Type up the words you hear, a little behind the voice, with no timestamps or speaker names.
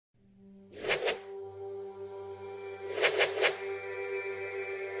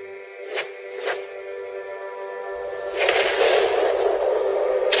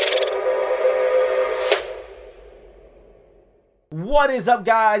What is up,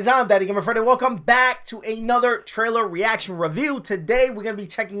 guys? I'm DaddyGamerFred and welcome back to another trailer reaction review. Today we're going to be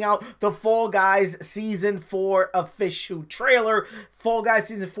checking out the Fall Guys Season 4 official trailer. Fall Guys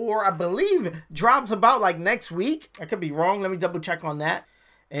Season 4, I believe, drops about like next week. I could be wrong. Let me double check on that.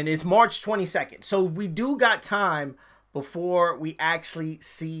 And it's March 22nd. So we do got time before we actually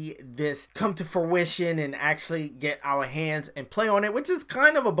see this come to fruition and actually get our hands and play on it, which is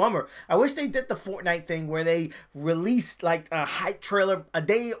kind of a bummer. I wish they did the Fortnite thing where they released like a hype trailer a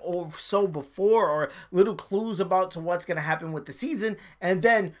day or so before, or little clues about to what's going to happen with the season, and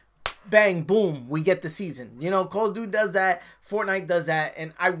then bang, boom, we get the season. You know, Call of Duty does that, Fortnite does that,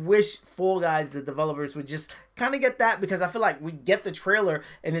 and I wish Fall Guys, the developers, would just kind of get that, because I feel like we get the trailer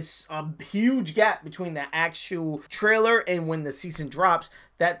and it's a huge gap between the actual trailer and when the season drops,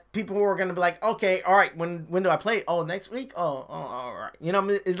 that people are going to be like, okay, all right, when do I play? Oh, next week? Oh, all right. You know,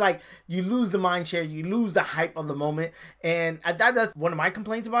 it's like you lose the mind share, you lose the hype of the moment, and that's one of my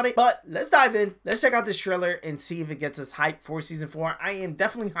complaints about it. But let's dive in. Let's check out this trailer and see if it gets us hyped for Season 4. I am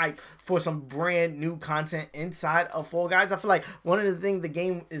definitely hyped for some brand new content inside of Fall Guys. I feel like one of the things the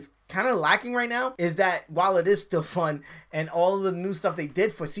game is kind of lacking right now is that while it is still fun and all of the new stuff they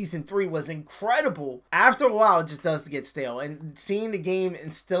did for Season 3 was incredible, after a while it just does get stale, and seeing the game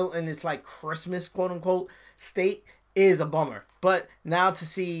and still in its like Christmas quote unquote state is a bummer. But now to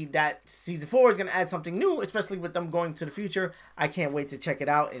see that Season 4 is going to add something new, especially with them going to the future, I can't wait to check it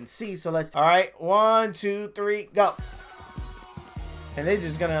out and see. So let's, all right, 1, 2, 3, go. And they're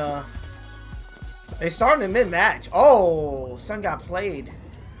just gonna, they starting in mid-match. Oh, son got played.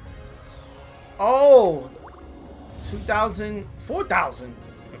 Oh, 2,000, 4,000.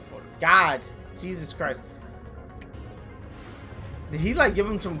 God, Jesus Christ. Did he like give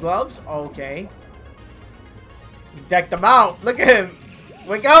him some gloves? Okay. He decked them out. Look at him.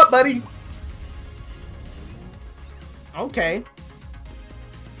 Wake up, buddy. Okay.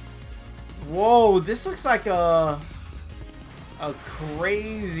 Whoa, this looks like a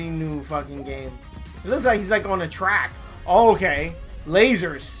crazy new fucking game. It looks like he's like on a track. Okay.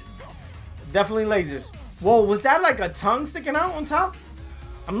 Lasers. Definitely lasers. Whoa, was that like a tongue sticking out on top?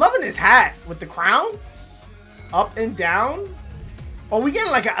 I'm loving his hat with the crown. Up and down. Oh, we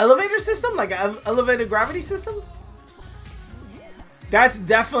getting like an elevator system? Like an elevator gravity system? That's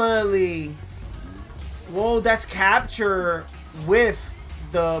definitely... Whoa, that's capture with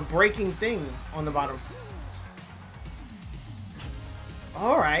the breaking thing on the bottom.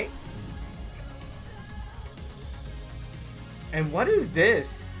 Alright. And what is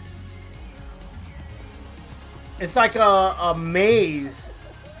this? It's like a maze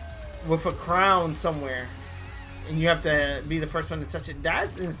with a crown somewhere, and you have to be the first one to touch it.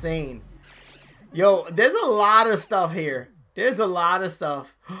 That's insane. Yo, there's a lot of stuff here. There's a lot of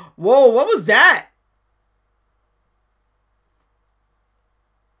stuff. Whoa, what was that?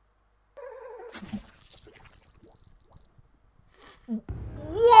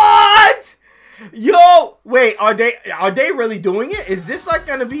 What? Yo, wait, are they really doing it? Is this like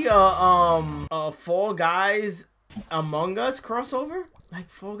gonna be a Fall Guys Among Us crossover? Like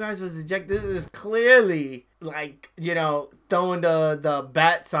Fall Guys was ejected. This is clearly like, you know, throwing the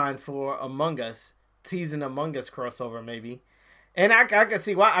bat sign for Among Us, teasing Among Us crossover maybe. And I can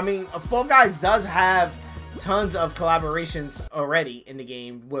see why. I mean, Fall Guys does have tons of collaborations already in the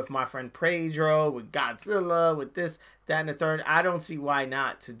game with my friend Pedro, with Godzilla, with this, that, and the third. I don't see why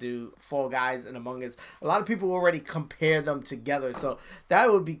not to do Fall Guys and Among Us. A lot of people already compare them together, so that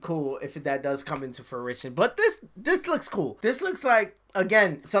would be cool if that does come into fruition. But this looks cool. This looks like,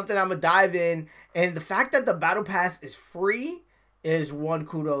 again, something I'm gonna dive in, and the fact that the battle pass is free is one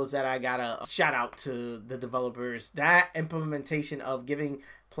kudos that I gotta shout out to the developers. That implementation of giving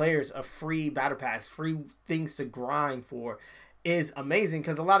players a free battle pass, free things to grind for, is amazing,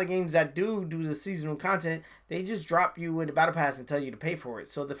 because a lot of games that do the seasonal content, they just drop you in the battle pass and tell you to pay for it.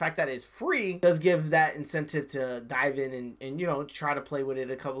 So the fact that it's free does give that incentive to dive in and you know, try to play with it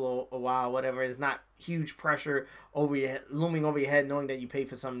a while, whatever. It's not huge pressure over your head, looming over your head, knowing that you paid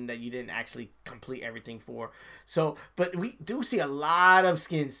for something that you didn't actually complete everything for. So, but we do see a lot of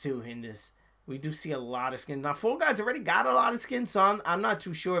skins too in this. We do see a lot of skins. Now, Fall Guys already got a lot of skins, so I'm not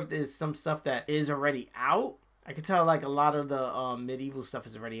too sure if there's some stuff that is already out. I can tell like a lot of the medieval stuff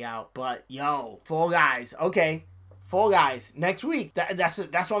is already out. But yo, Fall Guys, okay. Fall Guys next week. That's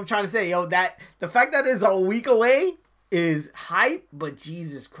what I'm trying to say. Yo, that the fact that it's a week away is hype, but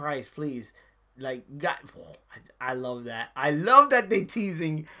Jesus Christ, please. Like, God, I love that. I love that they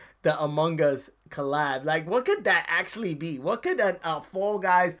teasing the Among Us collab? Like, what could that actually be? What could a Fall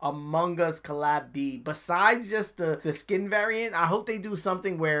Guys Among Us collab be besides just the skin variant? I hope they do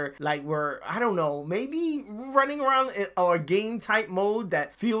something where, like, I don't know, maybe running around in a game type mode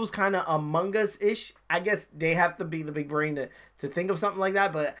that feels kind of Among Us-ish. I guess they have to be the big brain to think of something like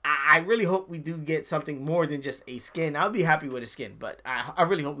that, but I really hope we do get something more than just a skin. I'll be happy with a skin, but I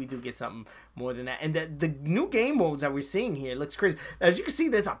really hope we do get something more than that. And the new game modes that we're seeing here looks crazy. As you can see,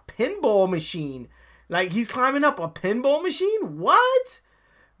 there's a pinball machine. Like, he's climbing up a pinball machine? What?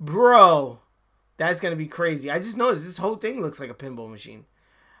 Bro, that's going to be crazy. I just noticed this whole thing looks like a pinball machine.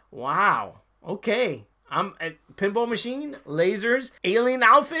 Wow. Okay. I'm at pinball machine, lasers, alien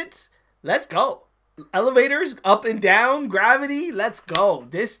outfits. Let's go. Elevators up and down, gravity, let's go.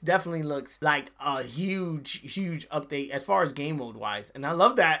 This definitely looks like a huge update as far as game mode wise, and I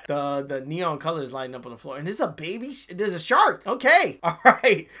love that the neon colors lighting up on the floor. And there's a shark. Okay, all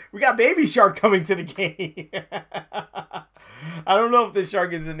right, we got baby shark coming to the game. I don't know if the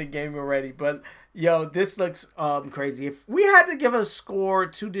shark is in the game already, but yo, this looks crazy. If we had to give a score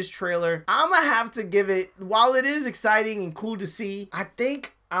to this trailer, I'm gonna have to give it, while it is exciting and cool to see, I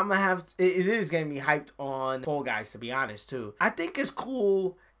think I'm gonna have to, it is gonna be hyped on Fall Guys, to be honest, too. I think it's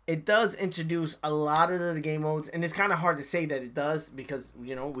cool. It does introduce a lot of the game modes, and it's kind of hard to say that it does because,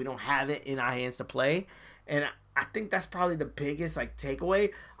 you know, we don't have it in our hands to play. And I think that's probably the biggest, like,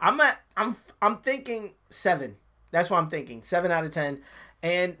 takeaway. I'm thinking 7. That's what I'm thinking. 7 out of 10.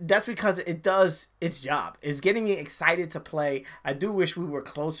 And that's because it does its job. It's getting me excited to play. I do wish we were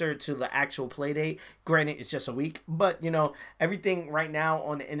closer to the actual play date. Granted, it's just a week. But, you know, everything right now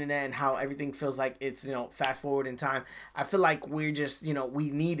on the internet and how everything feels like it's, you know, fast forward in time. I feel like we're just, you know,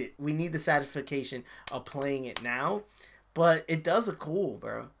 we need it. We need the satisfaction of playing it now. But it does look cool,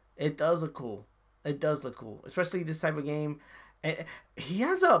 bro. It does look cool. It does look cool. Especially this type of game. And he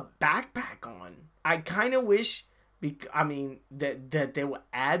has a backpack on. I kind of wish... I mean, that they would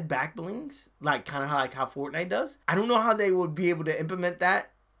add back blings, like kind of like how Fortnite does. I don't know how they would be able to implement that,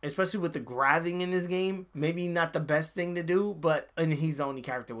 especially with the grabbing in this game. Maybe not the best thing to do, and he's the only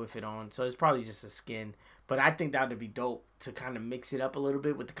character with it on, so it's probably just a skin. But I think that would be dope to kind of mix it up a little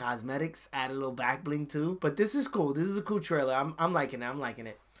bit with the cosmetics, add a little back bling too. But this is cool. This is a cool trailer. I'm liking it. I'm liking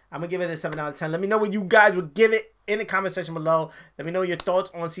it. I'm going to give it a 7 out of 10. Let me know what you guys would give it in the comment section below. Let me know your thoughts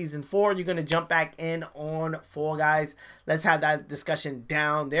on Season 4. You're going to jump back in on Fall Guys. Let's have that discussion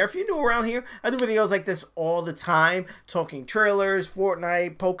down there. If you're new around here, I do videos like this all the time. Talking trailers,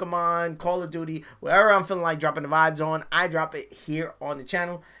 Fortnite, Pokemon, Call of Duty. Whatever I'm feeling like dropping the vibes on, I drop it here on the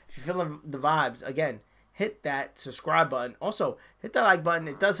channel. If you're feeling the vibes, again, hit that subscribe button. Also, hit that like button.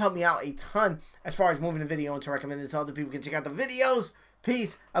 It does help me out a ton as far as moving the video and to recommend it so other people can check out the videos.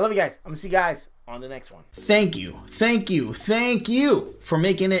 Peace. I love you guys. I'm going to see you guys on the next one. Thank you for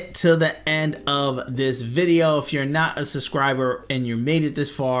making it to the end of this video. If you're not a subscriber and you made it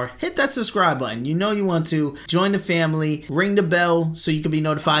this far, hit that subscribe button. You know you want to join the family, ring the bell so you can be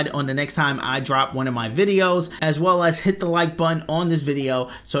notified on the next time I drop one of my videos, as well as hit the like button on this video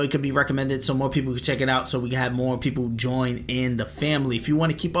so it could be recommended so more people can check it out, so we can have more people join in the family. If you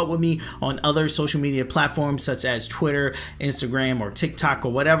want to keep up with me on other social media platforms such as Twitter, Instagram, or TikTok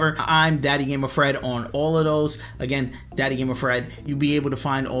or whatever, I'm DaddyGamerFred on all of those. Again, DaddyGamerFred. You'll be able to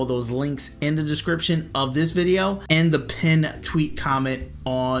find all those links in the description of this video and the pinned tweet comment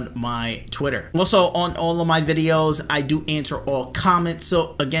on my Twitter. Also, on all of my videos, I do answer all comments.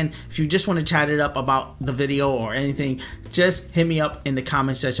 So again, if you just want to chat it up about the video or anything, just hit me up in the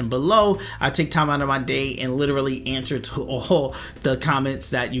comment section below. I take time out of my day and literally answer to all the comments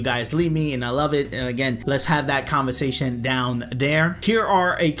that you guys leave me, and I love it. And again, let's have that conversation down there. Here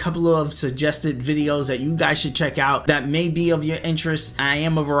are a couple of suggested videos that you guys should check out that may be of your interest. I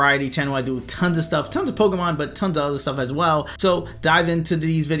am a variety channel. I do tons of stuff, tons of Pokemon, but tons of other stuff as well. So dive into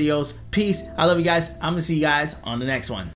these videos. Peace. I love you guys. I'm gonna see you guys on the next one.